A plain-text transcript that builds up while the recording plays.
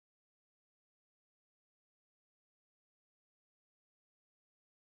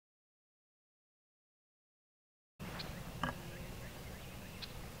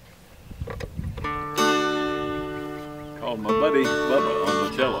Called my buddy Bubba on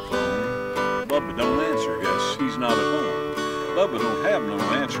the telephone. Bubba don't answer, guess he's not at home. Bubba don't have no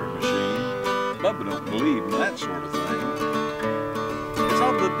answering machine. Bubba don't believe in that sort of thing. It's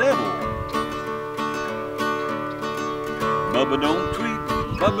of the devil. Bubba don't tweet,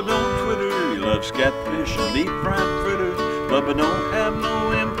 Bubba don't Twitter. He loves catfish and deep fried fritter. Bubba don't have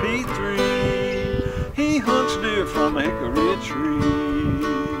no MP3. He hunts deer from a hickory tree.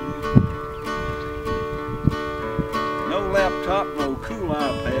 No laptop, no cool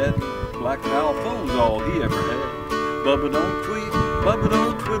iPad, black dial phone's all he ever had. Bubba don't tweet, Bubba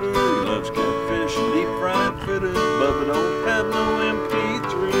don't Twitter. He loves catfish and deep fried fritter. Bubba don't have no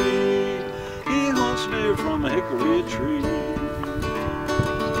MP3. He hunts deer from a hickory tree.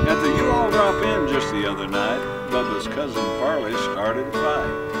 After you all drop in just the other night, Bubba's cousin Farley started a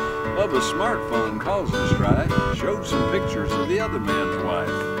fight. Bubba's smartphone caused a strife, showed some pictures of the other man's wife.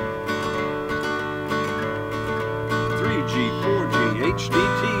 3G, 4G, HD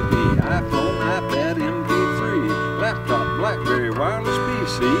TV, iPhone, iPad, MP3, laptop, BlackBerry, wireless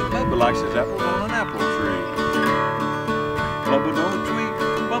PC. Bubba likes his apples on an apple tree. Bubba don't tweet,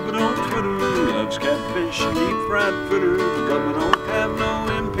 Bubba don't Twitter. He loves catfish and deep fried fritter. Bubba don't have no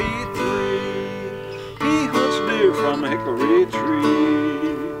MP3. He hunts deer from a hickory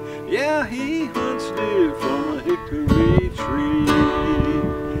tree. Yeah, he hunts deer from a hickory tree.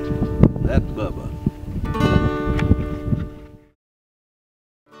 That's Bubba.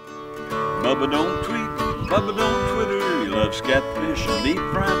 Bubba don't tweet, Bubba don't Twitter. He loves catfish and deep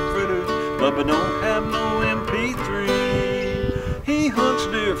fried fritter. Bubba don't have no MP3. He hunts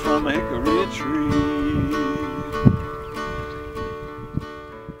deer from a hickory tree.